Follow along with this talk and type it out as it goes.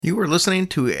You are listening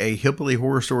to a Hillbilly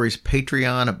Horror Stories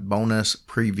Patreon bonus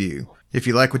preview. If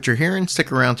you like what you're hearing,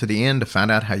 stick around to the end to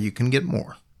find out how you can get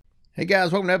more. Hey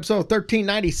guys, welcome to episode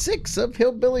 1396 of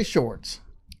Hillbilly Shorts.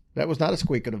 That was not a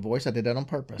squeak of the voice. I did that on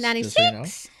purpose. 96.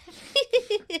 Just so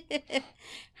you know.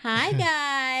 Hi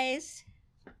guys.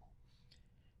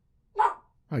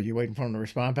 Oh, you waiting for him to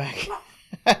respond back?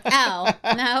 Oh,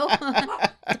 no.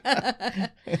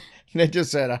 They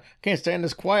just said, I can't stand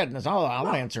this quietness. I'll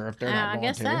answer if they're not I going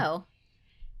guess to. so.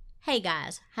 Hey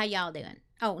guys, how y'all doing?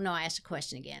 Oh, no, I asked a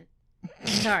question again.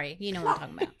 Sorry, you know what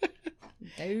I'm talking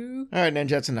about. All right, then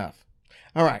that's enough.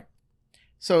 All right.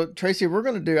 So, Tracy, we're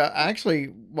going to do, actually,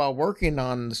 while working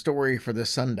on the story for this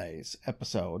Sunday's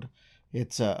episode,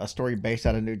 it's a story based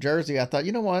out of New Jersey. I thought,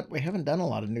 you know what? We haven't done a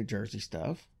lot of New Jersey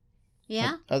stuff.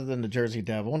 Yeah? Other than the Jersey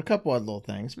Devil and a couple other little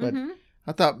things. But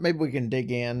I thought maybe we can dig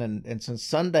in. And since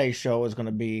Sunday's show is going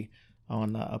to be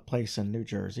on a place in New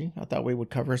Jersey, I thought we would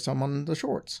cover some on the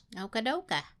shorts.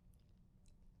 Oka-doka.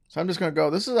 So I'm just going to go.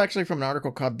 This is actually from an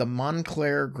article called The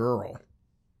Montclair Girl.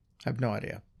 I have no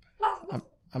idea.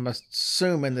 I'm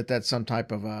assuming that that's some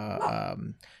type of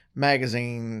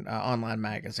magazine, online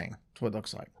magazine. That's what it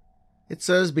looks like. It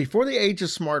says, before the age of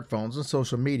smartphones and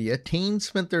social media, teens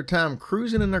spent their time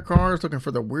cruising in their cars looking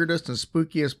for the weirdest and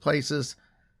spookiest places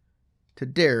to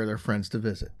dare their friends to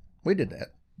visit. We did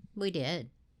that. We did.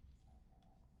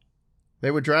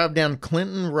 They would drive down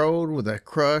Clinton Road with a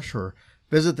crush or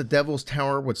visit the Devil's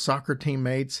Tower with soccer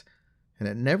teammates, and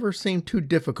it never seemed too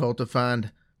difficult to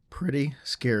find pretty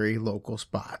scary local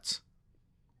spots.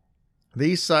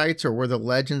 These sites are where the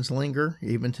legends linger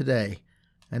even today,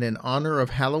 and in honor of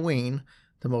Halloween,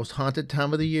 the most haunted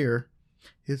time of the year,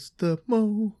 it's the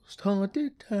most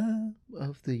haunted time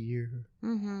of the year.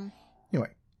 Anyway.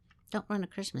 Don't run a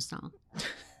Christmas song.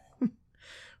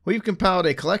 We've compiled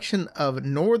a collection of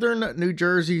northern New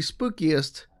Jersey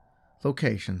spookiest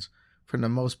locations, from the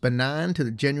most benign to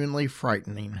the genuinely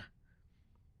frightening.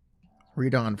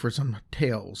 Read on for some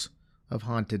tales of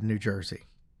haunted New Jersey.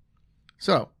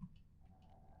 So,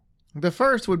 the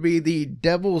first would be the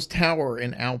Devil's Tower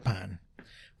in Alpine.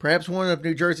 Perhaps one of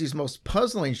New Jersey's most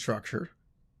puzzling structures,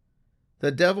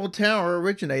 the Devil Tower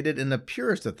originated in the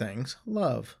purest of things,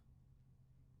 love.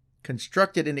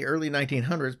 Constructed in the early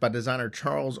 1900s by designer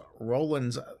Charles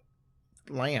Rowlands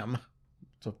Lamb.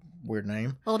 It's a weird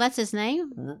name. Oh, that's his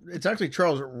name? It's actually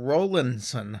Charles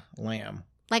Rowlandson Lamb.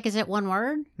 Like, is it one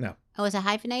word? No. Oh, is it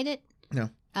hyphenated?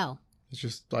 No. Oh. It's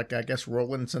just like, I guess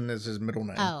Rowlandson is his middle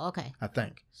name. Oh, okay. I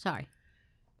think. Sorry.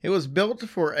 It was built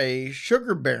for a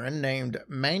sugar baron named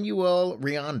Manuel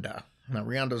Rionda. Now,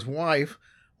 Rionda's wife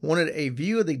wanted a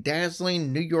view of the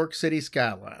dazzling New York City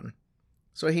skyline.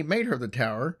 So he made her the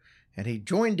tower, and he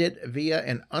joined it via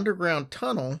an underground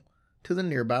tunnel to the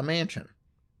nearby mansion.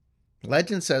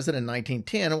 Legend says that in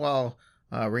 1910, while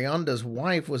Rionda's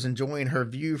wife was enjoying her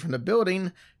view from the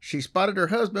building, she spotted her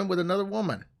husband with another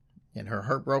woman. In her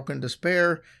heartbroken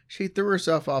despair, she threw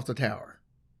herself off the tower.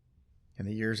 In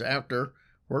the years after,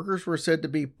 workers were said to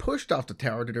be pushed off the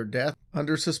tower to their death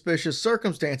under suspicious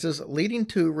circumstances, leading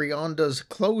to Rionda's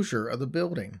closure of the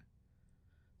building.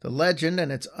 The legend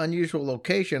and its unusual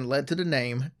location led to the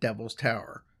name Devil's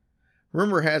Tower.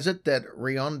 Rumor has it that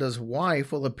Rionda's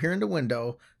wife will appear in the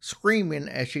window, screaming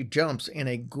as she jumps in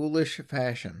a ghoulish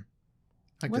fashion.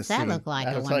 What's that look like?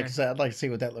 I'd like to see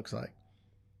what that looks like.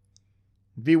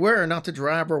 Beware not to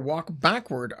drive or walk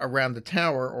backward around the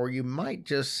tower, or you might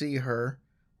just see her,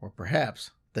 or perhaps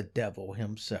the devil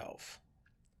himself.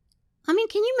 I mean,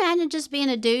 can you imagine just being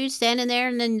a dude standing there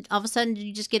and then all of a sudden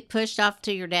you just get pushed off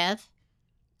to your death?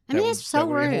 I mean, it's so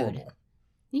rude.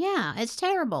 Yeah, it's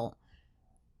terrible.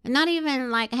 And not even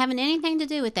like having anything to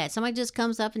do with that. Somebody just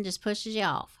comes up and just pushes you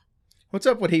off. What's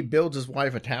up when he builds his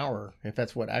wife a tower, if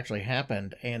that's what actually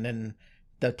happened, and then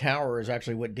the tower is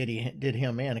actually what did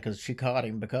him in because she caught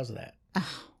him because of that?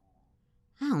 Oh,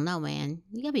 I don't know, man.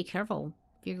 You gotta be careful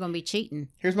if you're gonna be cheating.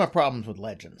 Here's my problems with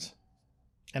legends.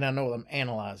 And I know I'm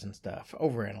analyzing stuff,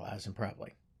 overanalyzing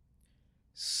probably.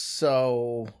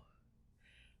 So,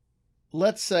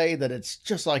 let's say that it's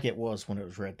just like it was when it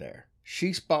was read there.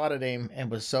 She spotted him and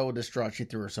was so distraught she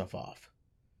threw herself off.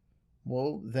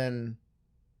 Well, then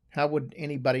how would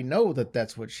anybody know that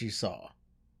that's what she saw?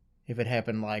 If it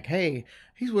happened like, hey,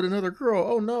 he's with another girl.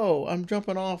 Oh, no, I'm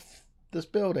jumping off this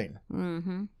building.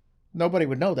 Mm-hmm. Nobody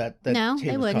would know that no,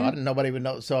 he was caught, and nobody would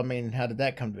know. So, I mean, how did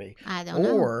that come to be? I don't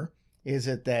know. Or is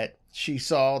it that she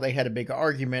saw they had a big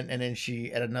argument and then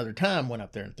she, at another time, went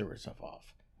up there and threw herself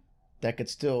off? That could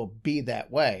still be that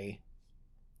way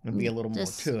and be a little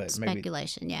just more to it.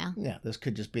 Speculation, maybe. Yeah. Yeah, this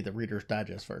could just be the Reader's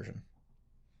Digest version.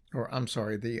 Or, I'm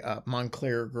sorry, the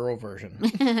Montclair Girl version.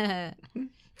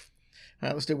 All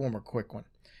right, let's do one more quick one.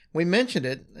 We mentioned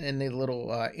it in the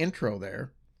little intro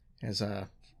there, as I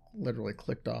literally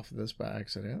clicked off of this by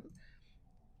accident.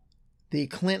 The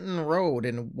Clinton Road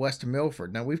in West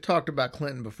Milford. Now, we've talked about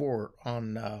Clinton before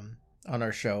on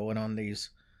our show and on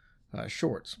these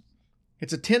shorts.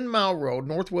 It's a 10-mile road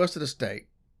northwest of the state,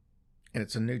 and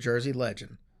it's a New Jersey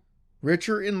legend.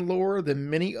 Richer in lore than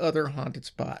many other haunted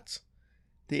spots.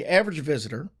 The average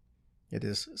visitor, it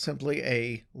is simply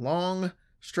a long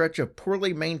stretch of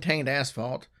poorly maintained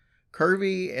asphalt,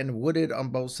 curvy and wooded on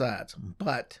both sides.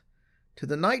 But to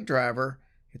the night driver,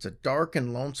 it's a dark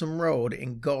and lonesome road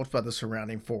engulfed by the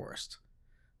surrounding forest.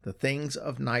 The things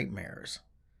of nightmares.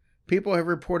 People have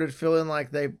reported feeling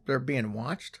like they're being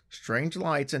watched, strange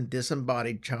lights, and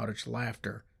disembodied childish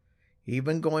laughter,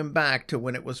 even going back to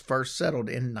when it was first settled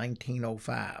in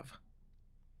 1905.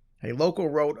 A local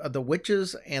wrote of the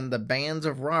witches and the bands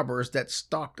of robbers that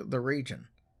stalked the region.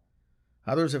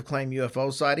 Others have claimed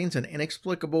UFO sightings and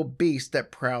inexplicable beasts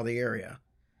that prowl the area.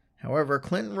 However,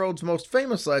 Clinton Road's most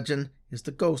famous legend is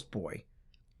the Ghost Boy.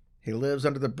 He lives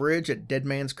under the bridge at Dead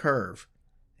Man's Curve.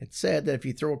 It's said that if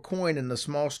you throw a coin in the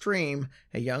small stream,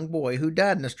 a young boy who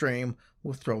died in the stream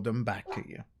will throw them back to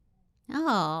you.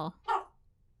 Oh.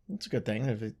 It's a good thing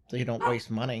if you don't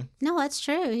waste money. No, that's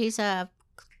true. He's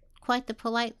quite the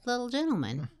polite little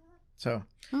gentleman. So,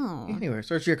 anyway,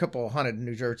 there's a couple of haunted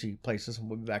New Jersey places, and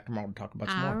we'll be back tomorrow to talk about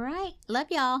some more. All right. Love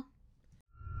y'all.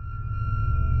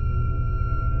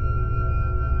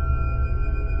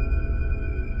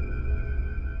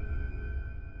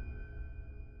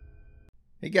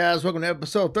 Hey guys, welcome to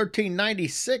episode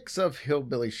 1396 of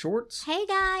Hillbilly Shorts. Hey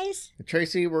guys.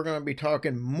 Tracy, we're going to be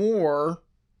talking more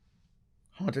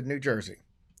haunted New Jersey.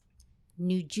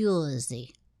 New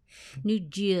Jersey.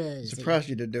 Surprised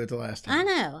you didn't do it the last time. I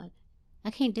know. I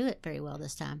can't do it very well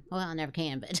this time. Well, I never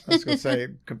can, but... I was going to say,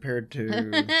 compared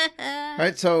to... All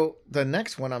right, so the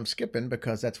next one I'm skipping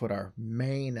because that's what our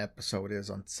main episode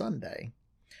is on Sunday.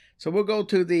 So we'll go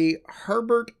to the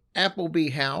Herbert Appleby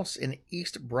House in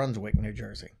East Brunswick, New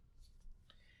Jersey.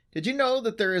 Did you know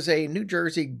that there is a New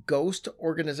Jersey ghost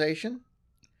organization?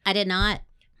 I did not.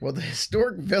 Well, the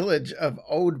historic village of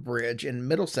Old Bridge in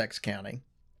Middlesex County.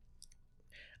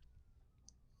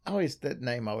 That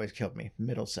name always killed me.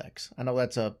 Middlesex. I know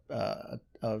that's a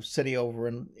city over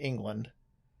in England.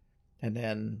 And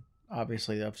then,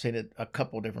 obviously, I've seen it a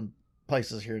couple different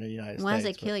places here in the United States. Why does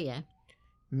it kill you?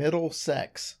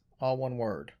 Middlesex. All one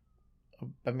word.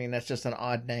 I mean, that's just an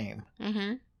odd name.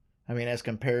 Mm-hmm. I mean, as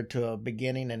compared to a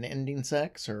beginning and ending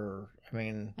sex, or, I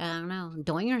mean... I don't know.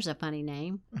 Doinger's a funny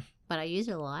name, but I use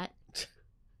it a lot.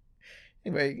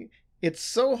 Anyway, it's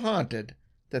so haunted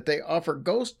that they offer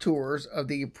ghost tours of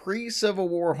the pre-Civil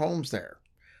War homes there.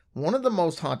 One of the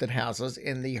most haunted houses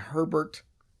in the Herbert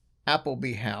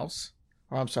Appleby House,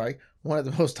 one of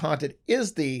the most haunted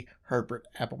is the Herbert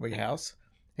Appleby House,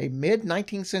 a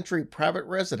mid-19th century private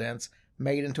residence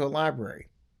made into a library.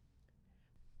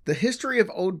 The history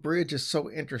of Old Bridge is so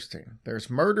interesting. There's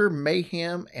murder,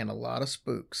 mayhem, and a lot of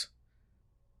spooks,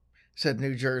 said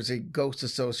New Jersey Ghost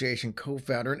Association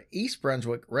co-founder and East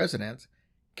Brunswick resident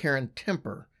Karen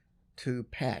Temper to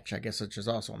Patch, I guess, which is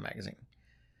also a magazine.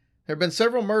 There have been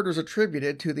several murders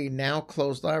attributed to the now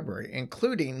closed library,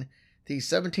 including the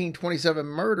 1727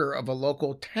 murder of a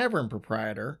local tavern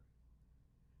proprietor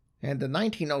and the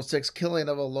 1906 killing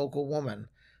of a local woman.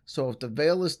 So if the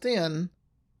veil is thin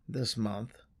this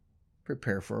month,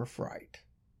 prepare for a fright.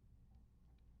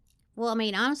 Well, I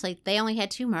mean, honestly, they only had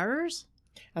 2 murders?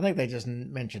 I think they just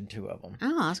mentioned 2 of them.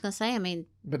 Oh, I was going to say, I mean...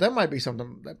 But that might be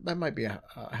something, that might be a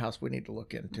house we need to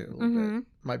look into a little bit.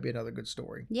 Might be another good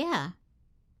story. Yeah.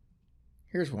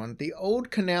 Here's one. The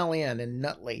Old Canal Inn in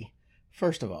Nutley.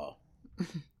 First of all,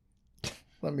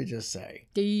 let me just say.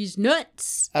 These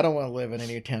nuts. I don't want to live in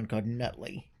any town called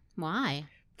Nutley. Why?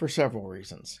 For several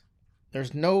reasons.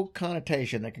 There's no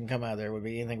connotation that can come out of there would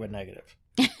be anything but negative.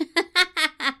 I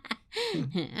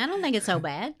don't think it's so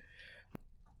bad.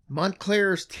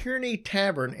 Montclair's Tierney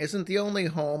Tavern isn't the only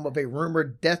home of a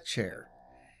rumored death chair.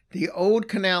 The Old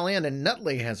Canal Inn in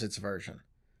Nutley has its version.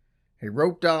 A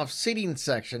roped-off seating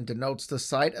section denotes the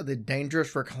site of the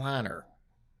dangerous recliner,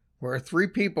 where 3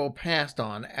 people passed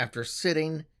on after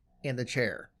sitting in the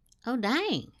chair. Oh,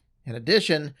 dang. In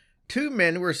addition, 2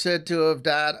 men were said to have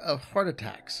died of heart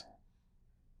attacks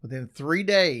within 3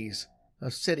 days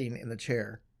of sitting in the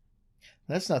chair.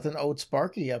 That's nothing. Old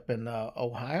Sparky up in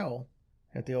Ohio,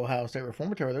 at the Ohio State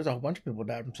Reformatory, there's a whole bunch of people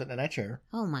died from sitting in that chair.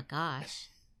 Oh, my gosh.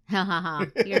 Ha ha ha.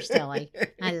 You're silly.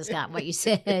 I just got what you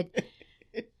said.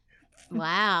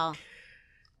 Wow.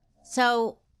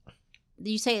 So,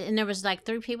 you say, and there was like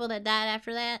 3 people that died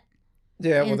after that?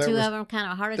 Yeah, and two of them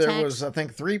kind of heart attacks. There was, I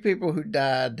think, 3 people who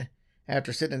died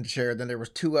after sitting in the chair. Then there was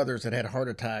 2 others that had heart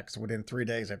attacks within 3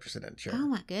 days after sitting in the chair. Oh,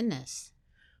 my goodness.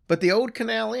 But the Old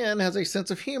Canal Inn has a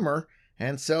sense of humor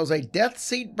and sells a death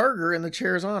seat burger in the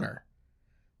chair's honor.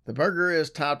 The burger is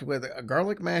topped with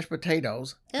garlic mashed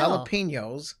potatoes,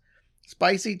 jalapenos,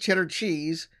 spicy cheddar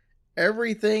cheese,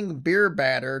 everything beer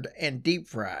battered and deep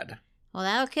fried. Well,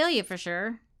 that'll kill you for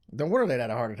sure. No wonder they had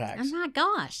heart attacks. Oh my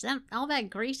gosh, all that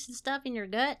grease and stuff in your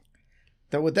gut.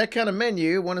 Though with that kind of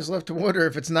menu, one is left to wonder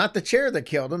if it's not the chair that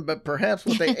killed them, but perhaps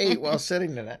what they ate while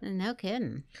sitting in it. No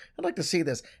kidding. I'd like to see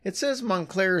this. It says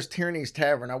Montclair's Tierney's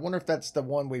Tavern. I wonder if that's the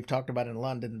one we've talked about in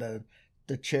London,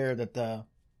 the chair that the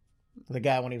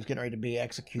guy, when he was getting ready to be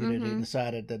executed, he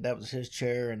decided that was his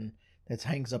chair, and it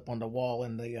hangs up on the wall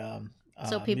in the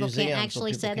so people museum, can't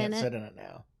actually sit in it? Sit in it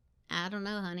now. I don't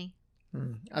know, honey.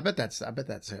 I bet that's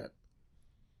it.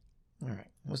 All right,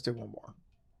 let's do one more.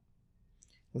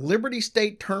 Liberty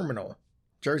State Terminal,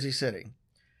 Jersey City.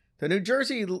 This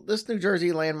New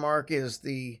Jersey landmark is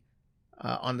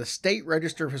on the State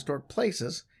Register of Historic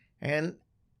Places and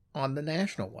on the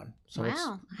national one. So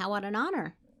wow, what an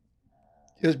honor.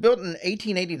 It was built in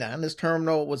 1889. This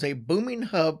terminal was a booming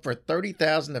hub for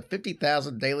 30,000 to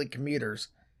 50,000 daily commuters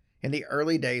in the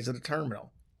early days of the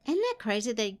terminal. Isn't that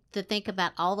crazy to think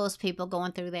about all those people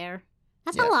going through there?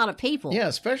 That's a lot of people. Yeah,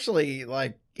 especially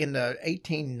like in the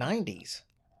 1890s.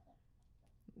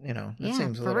 You know, that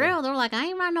seems a little... for real. They're like, I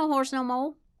ain't riding no horse no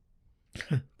more.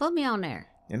 Put me on there.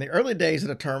 In the early days of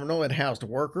the terminal, it housed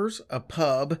workers, a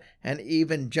pub, and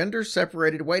even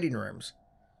gender-separated waiting rooms.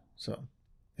 So,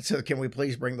 it said, can we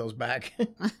please bring those back?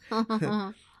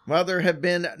 While there have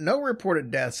been no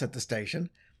reported deaths at the station,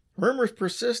 rumors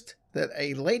persist that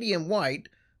a lady in white,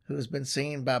 who has been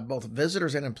seen by both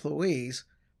visitors and employees,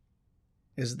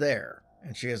 is there.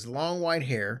 And she has long white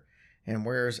hair and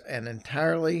wears an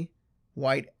entirely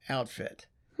white outfit,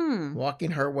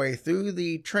 walking her way through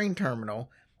the train terminal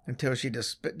until she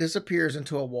disappears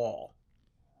into a wall.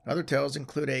 Other tales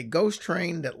include a ghost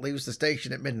train that leaves the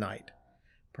station at midnight.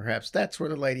 Perhaps that's where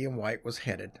the lady in white was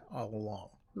headed all along.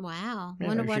 Wow. Yeah,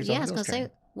 wonder what, I was going to say,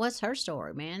 what's her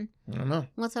story, man? I don't know.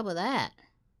 What's up with that?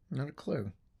 Not a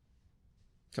clue.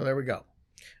 So there we go. All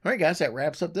right, guys, that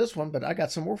wraps up this one, but I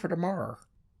got some more for tomorrow.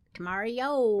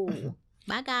 Tomorrow.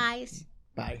 Bye, guys.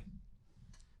 Bye.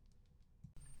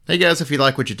 Hey, guys, if you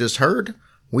like what you just heard,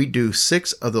 we do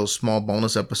 6 of those small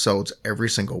bonus episodes every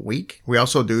single week. We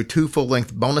also do 2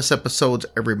 full-length bonus episodes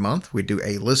every month. We do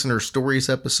a listener stories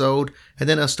episode, and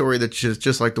then a story that's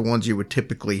just like the ones you would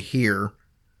typically hear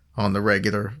on the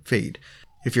regular feed.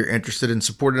 If you're interested in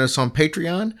supporting us on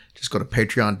Patreon, just go to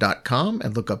patreon.com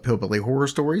and look up Hillbilly Horror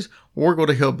Stories, or go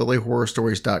to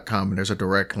hillbillyhorrorstories.com, and there's a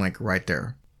direct link right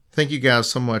there. Thank you guys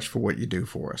so much for what you do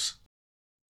for us.